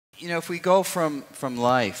if we go from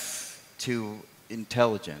life to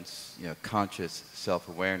intelligence, conscious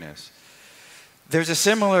self-awareness, there's a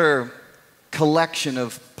similar collection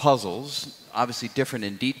of puzzles, obviously different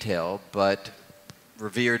in detail, but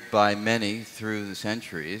revered by many through the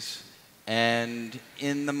centuries. And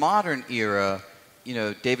in the modern era,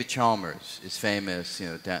 David Chalmers is famous,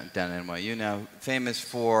 down at NYU now, famous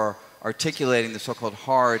for articulating the so-called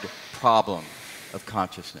hard problem of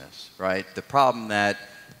consciousness, right? The problem that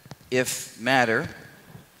if matter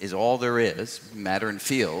is all there is, matter and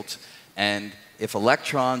fields, and if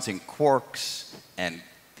electrons and quarks and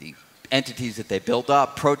the entities that they build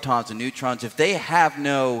up, protons and neutrons, if they have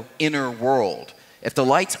no inner world, if the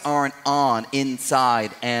lights aren't on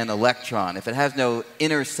inside an electron, if it has no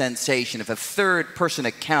inner sensation, if a third-person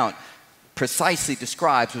account precisely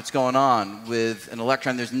describes what's going on with an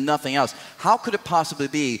electron, there's nothing else. How could it possibly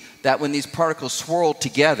be that when these particles swirl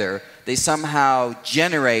together, they somehow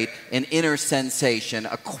generate an inner sensation,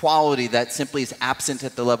 a quality that simply is absent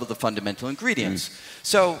at the level of the fundamental ingredients?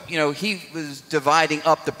 So, he was dividing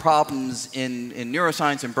up the problems in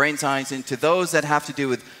neuroscience and brain science into those that have to do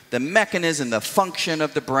with the mechanism, the function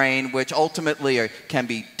of the brain, which ultimately can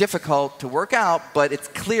be difficult to work out, but it's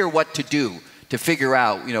clear what to do to figure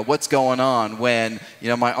out, what's going on when,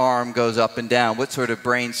 my arm goes up and down, what sort of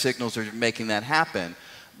brain signals are making that happen.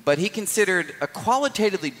 But he considered a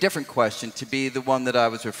qualitatively different question to be the one that I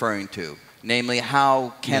was referring to, namely,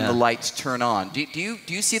 how can the lights turn on? Do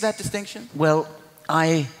you see that distinction? Well,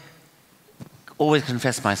 I always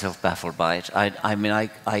confess myself baffled by it.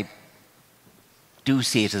 I do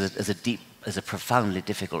see it as a profoundly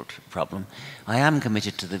difficult problem. I am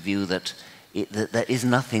committed to the view that there is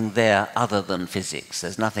nothing there other than physics.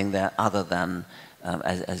 There's nothing there other than,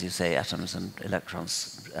 as you say, atoms and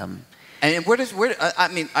electrons. And I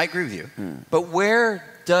agree with you. But where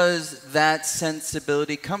does that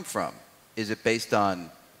sensibility come from? Is it based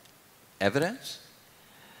on evidence?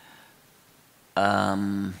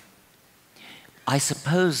 I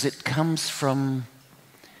suppose it comes from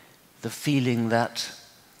the feeling that,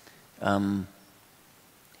 as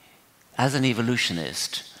an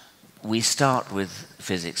evolutionist, we start with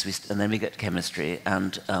physics, and then we get chemistry,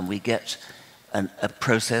 and we get a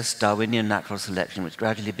process, Darwinian natural selection, which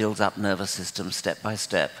gradually builds up nervous systems step by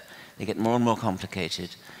step. They get more and more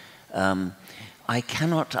complicated. I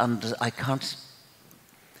can't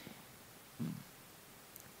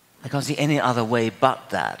see any other way but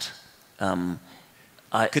that.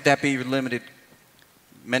 Could that be limited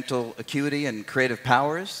mental acuity and creative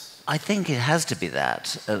powers? I think it has to be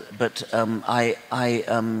that, but I'm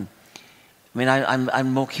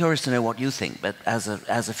more curious to know what you think, but as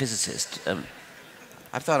a physicist.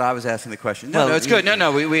 I thought I was asking the question. No, it's good.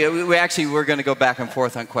 No, we actually we're going to go back and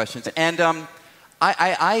forth on questions, and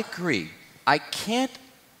I agree. I can't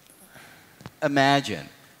imagine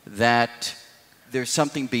that there's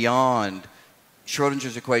something beyond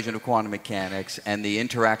Schrodinger's equation of quantum mechanics and the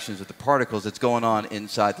interactions of the particles that's going on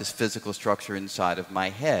inside this physical structure inside of my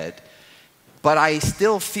head. But I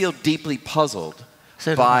still feel deeply puzzled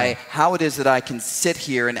by how it is that I can sit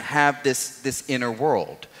here and have this inner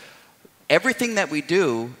world. Everything that we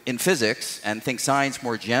do in physics, and think science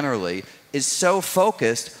more generally, is so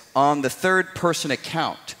focused on the third-person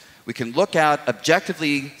account. We can look out,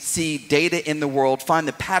 objectively see data in the world, find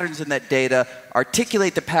the patterns in that data,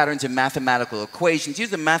 articulate the patterns in mathematical equations,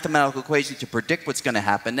 use the mathematical equations to predict what's going to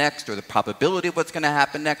happen next, or the probability of what's going to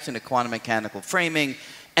happen next in a quantum mechanical framing,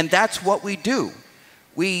 and that's what we do.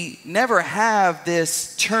 We never have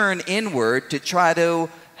this turn inward to try to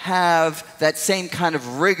have that same kind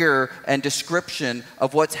of rigor and description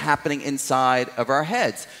of what's happening inside of our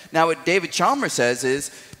heads. Now, what David Chalmers says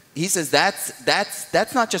is, he says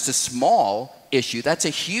that's not just a small issue, that's a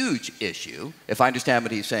huge issue, if I understand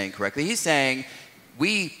what he's saying correctly. He's saying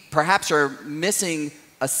we perhaps are missing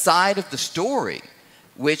a side of the story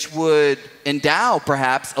which would endow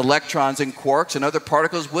perhaps electrons and quarks and other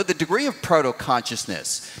particles with a degree of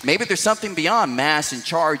proto-consciousness. Maybe there's something beyond mass and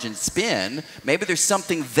charge and spin. Maybe there's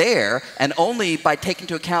something there, and only by taking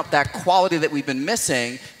into account that quality that we've been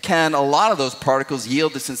missing can a lot of those particles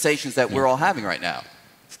yield the sensations that we're all having right now.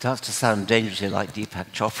 Starts to sound dangerously like Deepak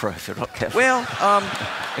Chopra if you're not careful. Well,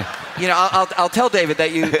 I'll tell David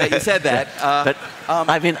that you said that.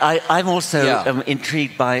 I'm also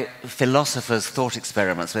intrigued by philosophers' thought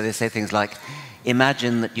experiments where they say things like,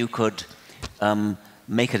 imagine that you could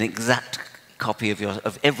make an exact copy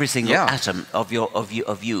of every single atom of you,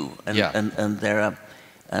 and there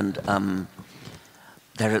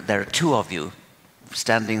are two of you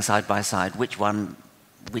standing side by side. Which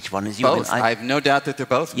one is you? Both. I have no doubt that they're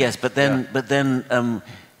both. Yes, but then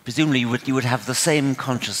presumably you would have the same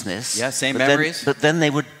consciousness. Yeah, same but memories. But then they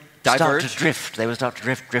would diverge. start to drift. They would start to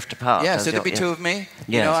drift apart. Yeah, so there'd be two of me. Yes.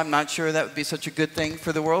 You know, I'm not sure that would be such a good thing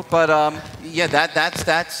for the world. But yeah,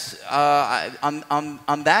 that's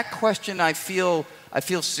on that question, I feel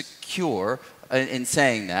secure in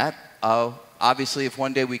saying that. Obviously, if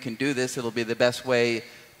one day we can do this, it'll be the best way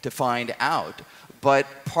to find out. But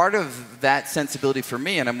part of that sensibility for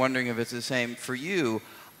me, and I'm wondering if it's the same for you,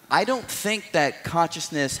 I don't think that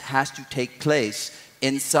consciousness has to take place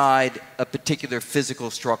inside a particular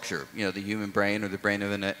physical structure, you know, the human brain or the brain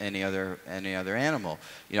of any other animal.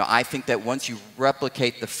 You know, I think that once you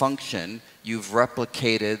replicate the function, you've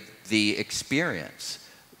replicated the experience.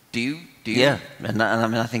 Do you? Yeah, and I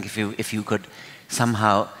mean, I think if you could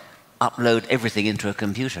somehow upload everything into a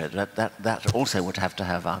computer, that also would have to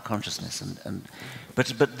have our consciousness.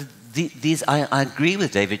 But these, I agree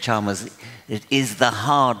with David Chalmers. It is the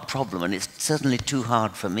hard problem, and it's certainly too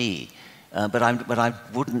hard for me. But I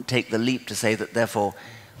wouldn't take the leap to say that, therefore,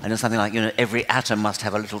 I know something like, you know, every atom must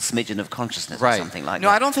have a little smidgen of consciousness, right, or something like that.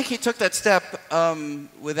 No, I don't think he took that step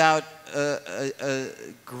without a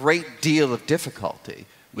great deal of difficulty,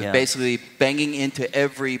 with basically banging into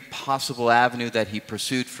every possible avenue that he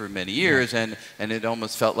pursued for many years, and it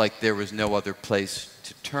almost felt like there was no other place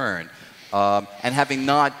to turn. And having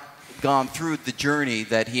not gone through the journey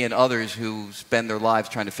that he and others who spend their lives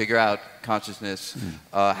trying to figure out consciousness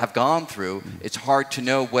have gone through, it's hard to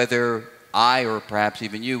know whether I, or perhaps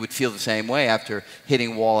even you, would feel the same way after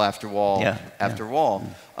hitting wall after wall after wall.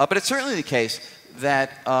 But it's certainly the case that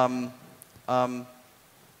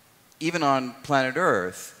even on planet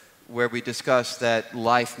Earth, where we discuss that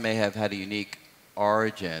life may have had a unique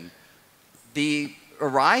origin, the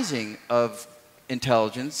arising of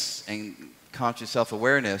intelligence and conscious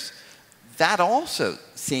self-awareness, that also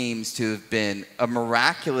seems to have been a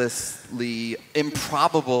miraculously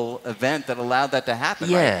improbable event that allowed that to happen.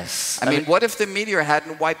 Yes. Right? I mean, what if the meteor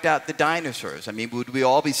hadn't wiped out the dinosaurs? I mean, would we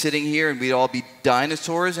all be sitting here and we'd all be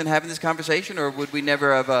dinosaurs and having this conversation, or would we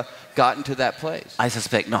never have gotten to that place? I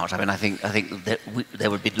suspect not. I mean, I think that there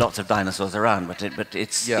would be lots of dinosaurs around, but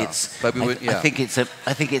it's I think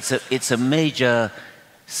it's a major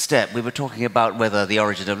step. We were talking about whether the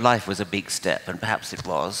origin of life was a big step, and perhaps it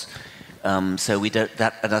was. So we don't.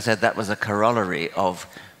 And I said that was a corollary of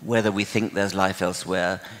whether we think there's life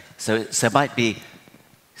elsewhere. So there might be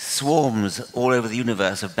swarms all over the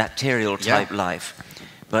universe of bacterial type life,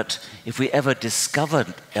 but if we ever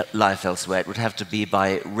discovered life elsewhere, it would have to be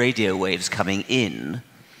by radio waves coming in,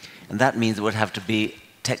 and that means it would have to be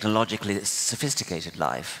technologically sophisticated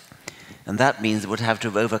life, and that means it would have to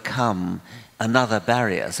have overcome another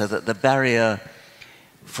barrier, so that the barrier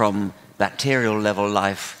from bacterial level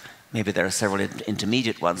life, maybe there are several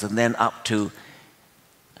intermediate ones, and then up to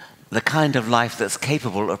the kind of life that's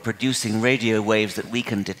capable of producing radio waves that we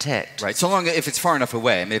can detect. Right, so long if it's far enough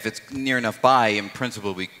away. I mean, if it's near enough by, in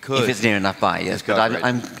principle, we could. If it's near enough by, yes, but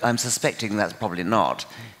I'm suspecting that's probably not.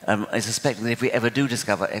 I suspect that if we ever do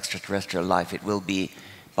discover extraterrestrial life, it will be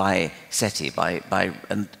by SETI,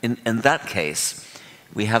 and in that case,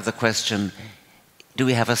 we have the question, do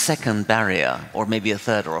we have a second barrier, or maybe a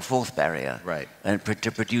third or a fourth barrier, and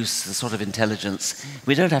to produce the sort of intelligence?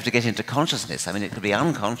 We don't have to get into consciousness. I mean, it could be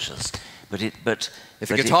unconscious, but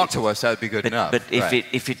if it could talk to us, that would be good enough. But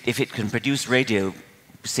if it can produce radio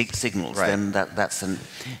signals, then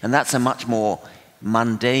that's a much more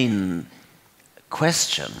mundane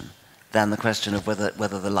question than the question of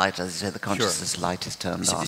whether the light, as you say, the consciousness light is turned on.